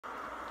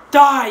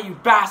Die, you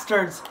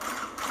bastards!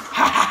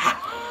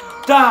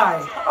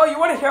 Die! Oh, you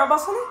want to hear about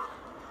something?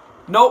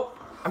 Nope,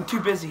 I'm too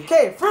busy.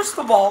 Okay, first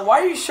of all, why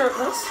are you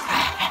shirtless?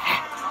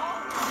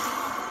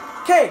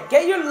 Okay,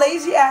 get your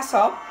lazy ass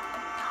up.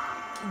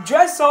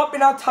 Dress up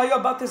and I'll tell you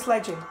about this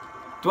legend.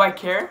 Do I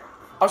care?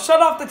 I'll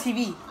shut off the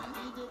TV.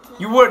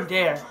 You wouldn't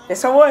dare.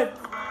 Yes, I would.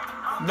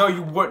 No,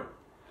 you wouldn't.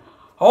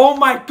 Oh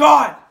my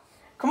god!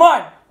 Come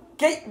on,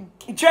 get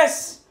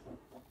dress.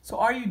 So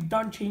are you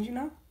done changing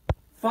now?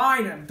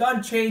 Fine, I'm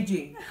done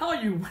changing. What the hell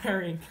are you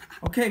wearing?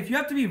 Okay, if you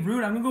have to be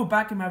rude, I'm gonna go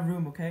back in my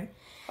room, okay?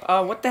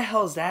 What the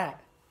hell is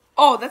that?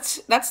 Oh, that's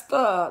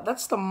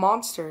the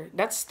monster.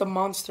 That's the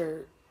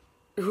monster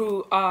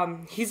who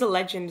he's a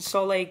legend.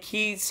 So like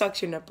he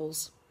sucks your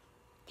nipples.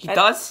 He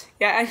does?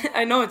 Yeah,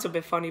 I know it's a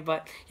bit funny,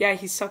 but yeah,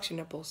 he sucks your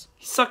nipples.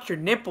 He sucked your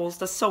nipples?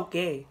 That's so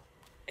gay.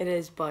 It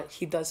is, but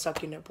he does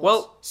suck your nipples.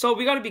 Well, so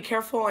we gotta be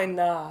careful and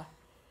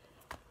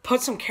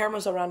put some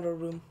cameras around our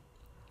room.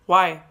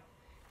 Why?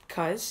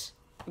 Because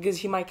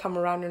he might come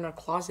around in our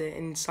closet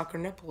and suck our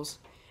nipples.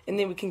 And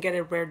then we can get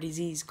a rare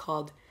disease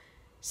called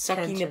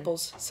sucky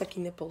nipples. Sucky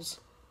nipples.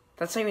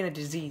 That's not even a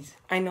disease.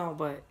 I know,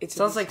 but it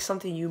sounds like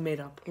something you made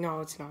up. No,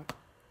 it's not.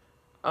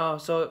 Oh,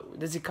 so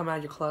does he come out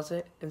of your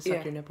closet and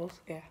suck your nipples?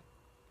 Yeah.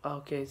 Oh,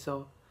 okay,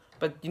 so...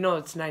 But you know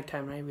it's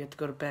nighttime, right? We have to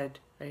go to bed,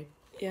 right?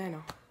 Yeah, I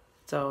know.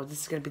 So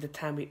this is going to be the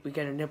time we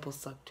get our nipples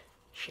sucked.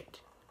 Shit.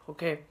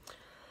 Okay.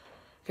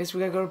 Guess we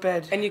gotta go to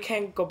bed. And you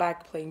can't go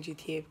back playing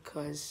GTA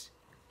because,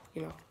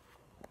 you know,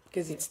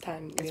 because it's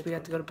time. Guess we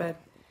have to go to bed.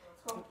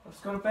 Let's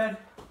go to bed.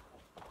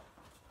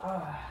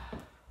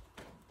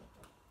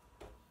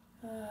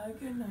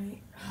 Good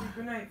night.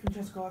 Good night,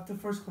 Francesco. I have to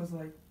first close the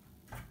light.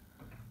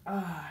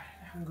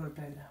 I'm gonna go to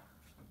bed now.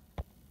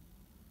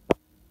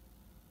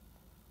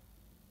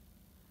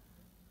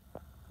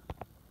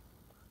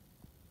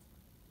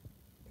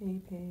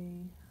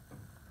 Baby.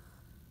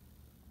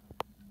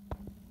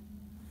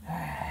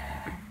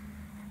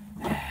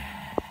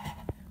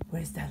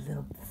 Where's that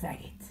little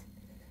faggot?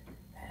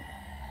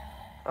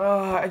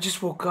 I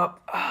just woke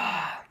up.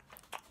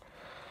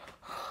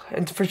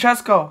 And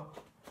Francesco,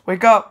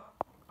 wake up.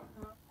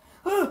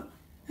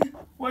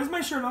 Where's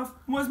my shirt off?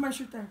 Where's my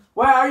shirt there?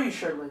 Why are you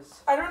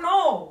shirtless? I don't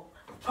know.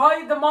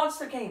 Probably the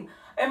monster came.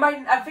 And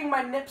I think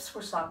my nips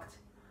were sucked.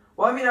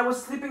 Well, I mean, I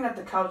was sleeping at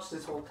the couch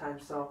this whole time,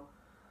 so.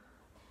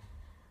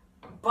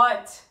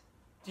 But,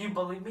 do you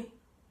believe me?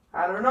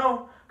 I don't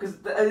know, because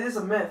it is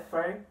a myth,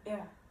 right?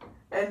 Yeah.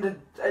 And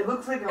it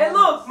looks like a And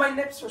look, my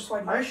nips are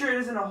sweaty. Are you sure it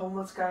isn't a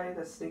homeless guy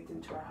that sneaked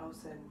into our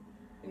house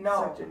and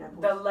sucked your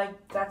nipples?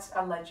 That's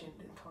a legend,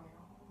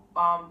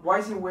 Antonio. Why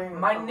is he wearing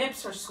my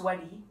nips are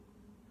sweaty.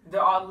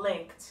 They're all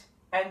licked,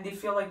 and they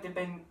feel like they've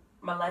been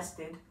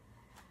molested.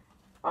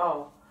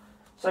 Oh.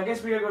 So I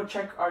guess we gotta go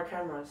check our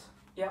cameras.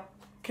 Yep.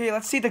 Okay,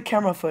 let's see the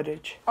camera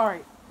footage.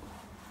 Alright.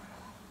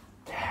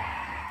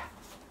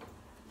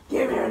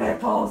 Give me your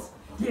nipples!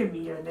 Give me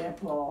your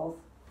nipples!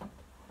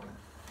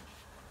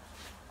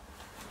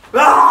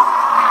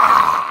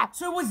 Ah!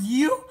 So it was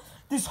you?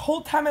 This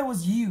whole time it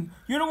was you.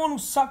 You're the one who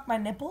sucked my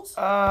nipples?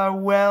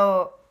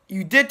 Well,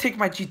 you did take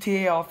my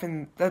GTA off,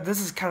 and this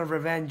is kind of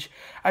revenge.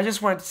 I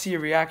just wanted to see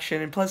your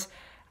reaction, and plus,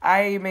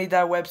 I made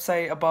that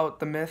website about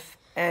the myth,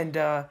 and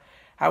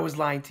I was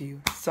lying to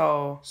you,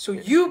 so... So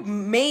you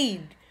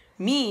made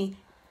me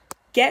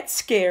get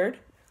scared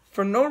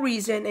for no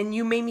reason, and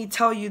you made me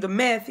tell you the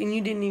myth, and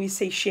you didn't even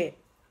say shit.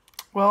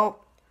 Well,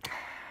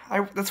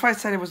 that's why I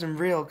said it wasn't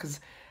real, because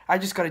I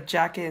just got a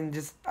jacket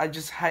and I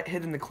just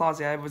hid in the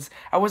closet.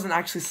 I wasn't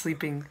actually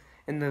sleeping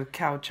in the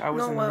couch. I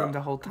was in the room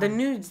the whole time. The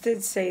news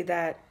did say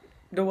that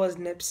there was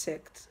nips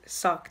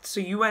sucked. So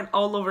you went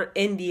all over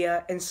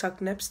India and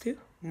sucked nips too?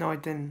 No, I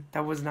didn't.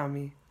 That was not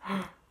me.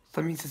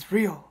 That means it's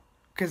real.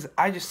 Because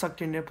I just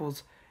sucked your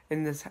nipples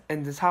in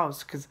this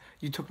house because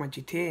you took my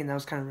GTA and that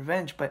was kind of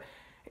revenge. But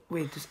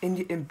wait, does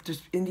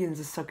Indians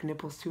that suck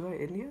nipples too in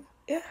India?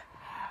 Yeah.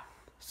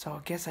 So I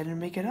guess I didn't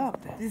make it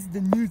up then. This is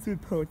the news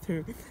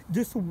reporter.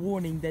 Just a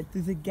warning that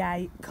there's a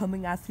guy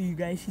coming after you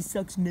guys. He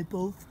sucks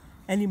nipples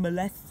and he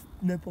molests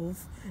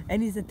nipples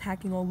and he's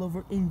attacking all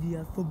over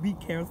India. So be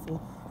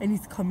careful. And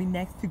he's coming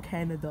next to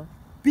Canada.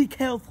 Be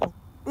careful.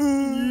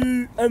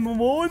 I'm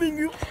warning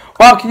you.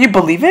 Wow, can you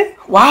believe it?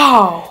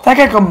 Wow. That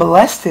guy got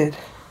molested.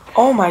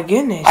 Oh my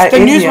goodness. At the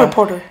India. news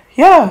reporter.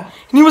 Yeah.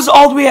 And he was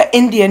all the way at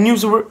India. And he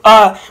was,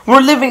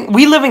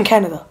 we live in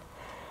Canada.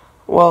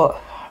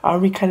 Well, are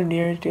we kind of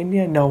near to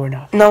India? No, we're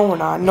not. No, we're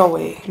not. No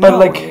way. But no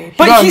like, way.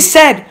 But he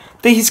said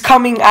that he's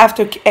coming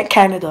after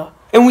Canada.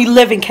 And we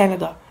live in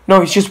Canada. No,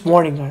 he's just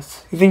warning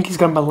us. You think he's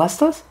going to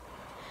molest us?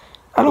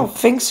 I don't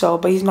think so,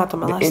 but he's not the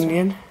molester. The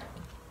Indian?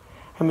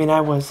 I mean,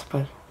 I was,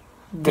 but...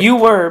 You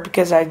were,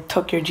 because I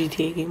took your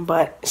GTA game,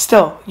 but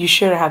still, you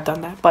shouldn't have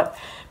done that. But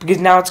because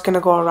now it's going to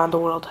go around the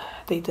world,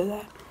 they did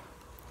that.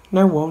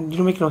 No, it won't. You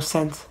don't make no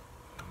sense.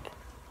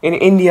 In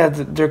India,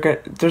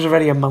 there's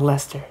already a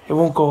molester. It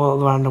won't go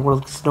all around the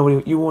world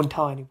because you won't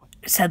tell anyone.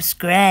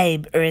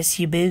 Subscribe or else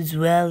you may as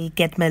well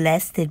get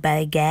molested by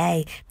a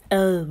guy.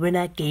 Oh, we're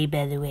not gay,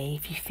 by the way,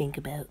 if you think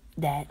about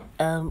that.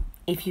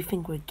 If you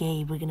think we're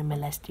gay, we're gonna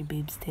molest your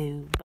boobs too.